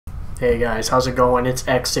Hey guys, how's it going? It's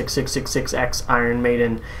X6666X Iron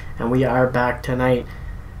Maiden, and we are back tonight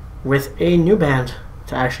with a new band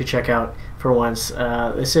to actually check out for once.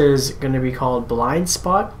 This is going to be called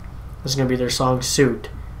Blindspott. This is going to be their song S.U.I.T.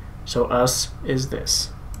 So Us is this.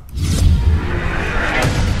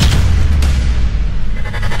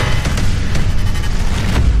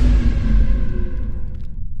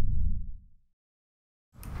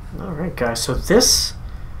 Alright guys, so this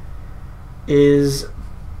is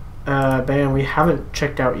a band we haven't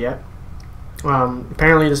checked out yet.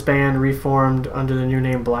 Apparently this band reformed under the new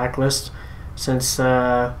name Blacklist since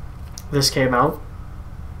this came out,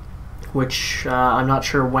 which I'm not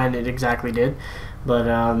sure when it exactly did, but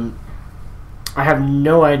I have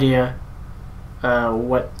no idea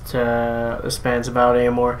what this band's about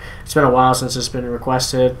anymore. It's been a while since it's been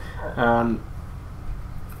requested. I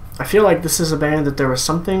feel like this is a band that there was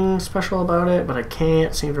something special about it, but I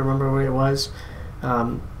can't seem to remember what it was.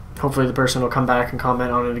 Hopefully the person will come back and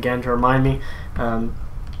comment on it again to remind me. But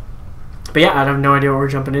yeah, I have no idea what we're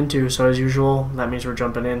jumping into, so as usual, that means we're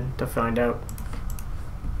jumping in to find out.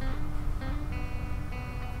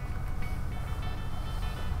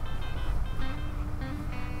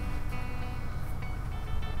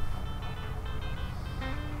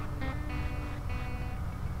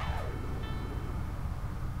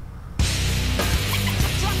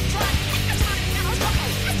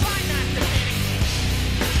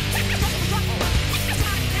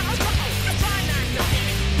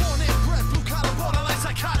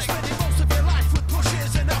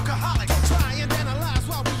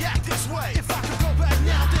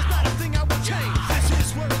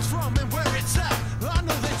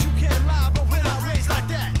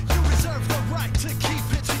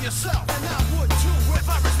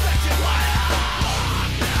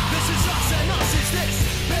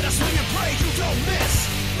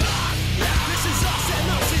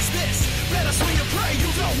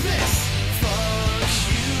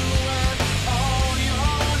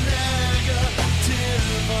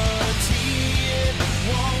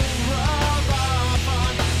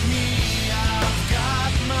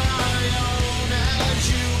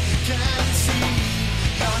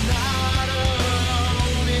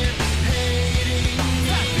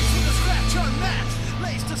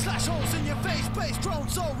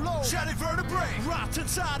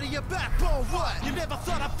 Inside of your backbone, what? You never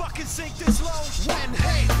thought I'd fucking sink this low? When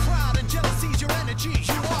hate, pride, and jealousy's your energy,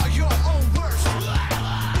 you are your own worst.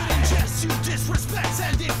 It ingests you, disrespects,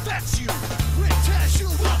 and infects you. It tears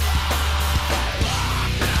you up.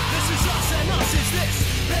 This is us and us is this.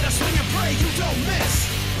 Better swing and pray you don't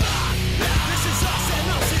miss. This is us and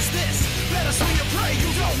us is this. Better swing and pray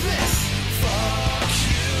you don't miss. Fuck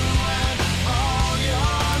you and all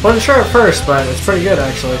your... Wasn't sure at first, but it's pretty good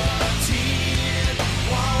actually.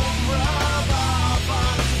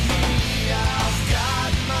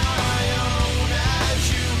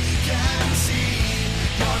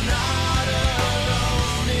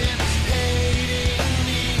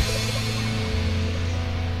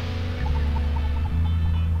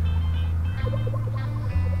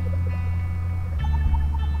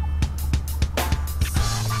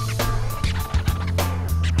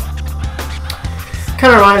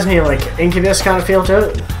 Kind of reminds me of like Incubus kind of feel to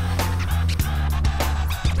it,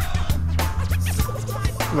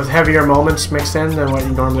 with heavier moments mixed in than what you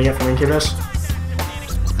normally get from Incubus.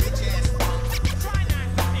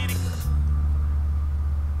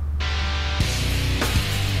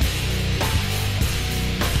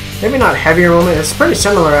 Maybe not heavier moments, it's pretty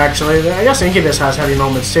similar actually. I guess Incubus has heavy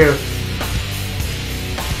moments too.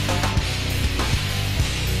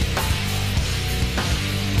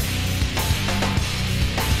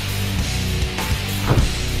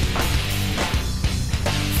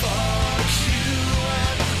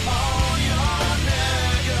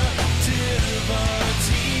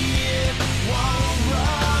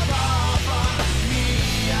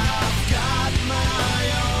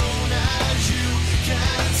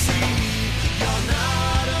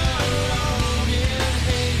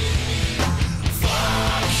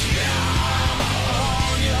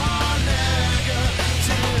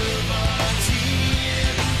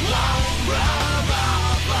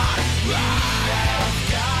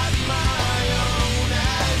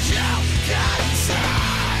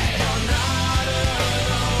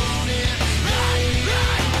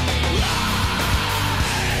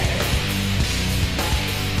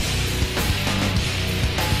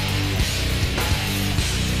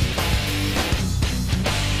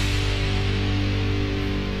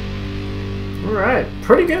 Alright,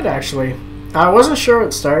 pretty good actually. I wasn't sure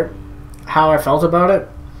at start how I felt about it.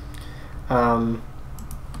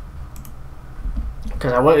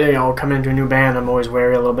 because I was, you know, coming into a new band, I'm always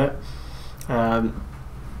wary a little bit.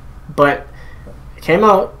 But it came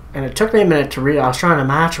out, and it took me a minute to read. I was trying to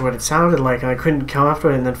match what it sounded like, and I couldn't come up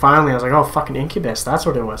with it. And then finally, I was like, "Oh, fucking Incubus! That's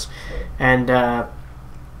what it was." And it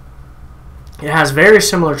has very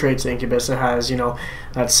similar traits to Incubus. It has, you know,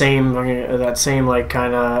 that same like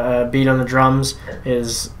kind of beat on the drums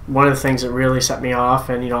is one of the things that really set me off.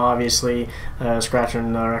 And, you know, obviously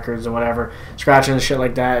scratching the records or whatever, scratching and shit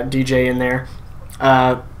like that, DJ in there.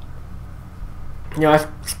 You know,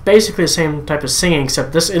 it's basically the same type of singing,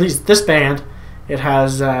 except this, at least this band, it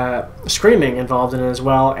has screaming involved in it as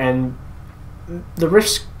well, and the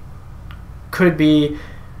riffs could be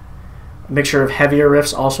a mixture of heavier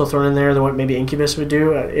riffs also thrown in there than what maybe Incubus would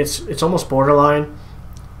do. It's almost borderline,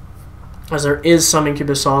 as there is some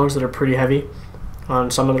Incubus songs that are pretty heavy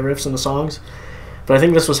on some of the riffs in the songs, but I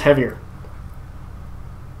think this was heavier.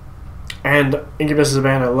 And Incubus is a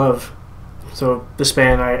band I love. So this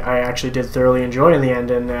band I actually did thoroughly enjoy in the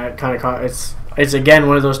end, and it's again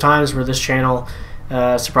one of those times where this channel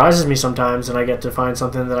surprises me sometimes, and I get to find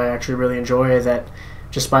something that I actually really enjoy that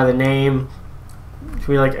just by the name,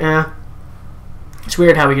 be like, It's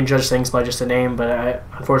weird how we can judge things by just the name, but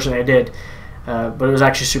unfortunately I did. But it was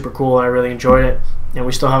actually super cool, and I really enjoyed it. And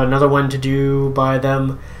we still have another one to do by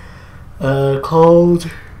them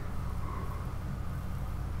called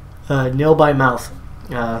Nail by Mouth.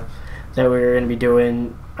 That we're going to be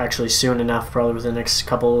doing actually soon enough, probably within the next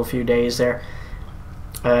few days there.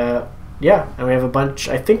 Yeah, and we have a bunch.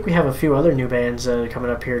 I think we have a few other new bands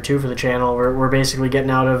coming up here too for the channel. We're basically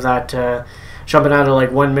getting out of that, jumping out of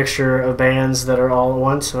like one mixture of bands that are all at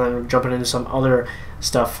once, and then jumping into some other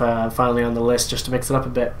stuff finally on the list just to mix it up a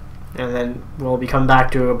bit. And then we'll be coming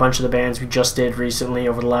back to a bunch of the bands we just did recently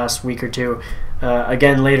over the last week or two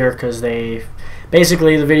again later, because they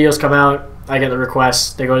basically, the videos come out, I get the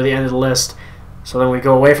requests, they go to the end of the list, so then we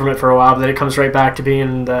go away from it for a while, but then it comes right back to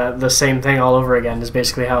being the same thing all over again, is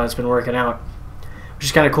basically how it's been working out. Which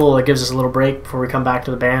is kind of cool. It gives us a little break before we come back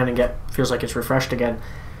to the band and feels like it's refreshed again.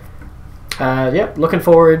 Yeah, looking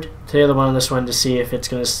forward to the other one on this one to see if it's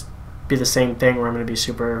going to be the same thing where I'm going to be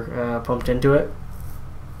super pumped into it.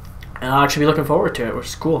 And I'll actually be looking forward to it, which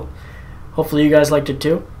is cool. Hopefully you guys liked it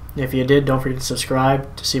too. If you did, don't forget to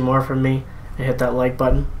subscribe to see more from me, and hit that like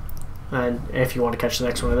button. And if you want to catch the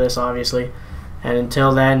next one of this, obviously. And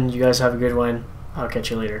until then, you guys have a good one. I'll catch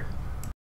you later.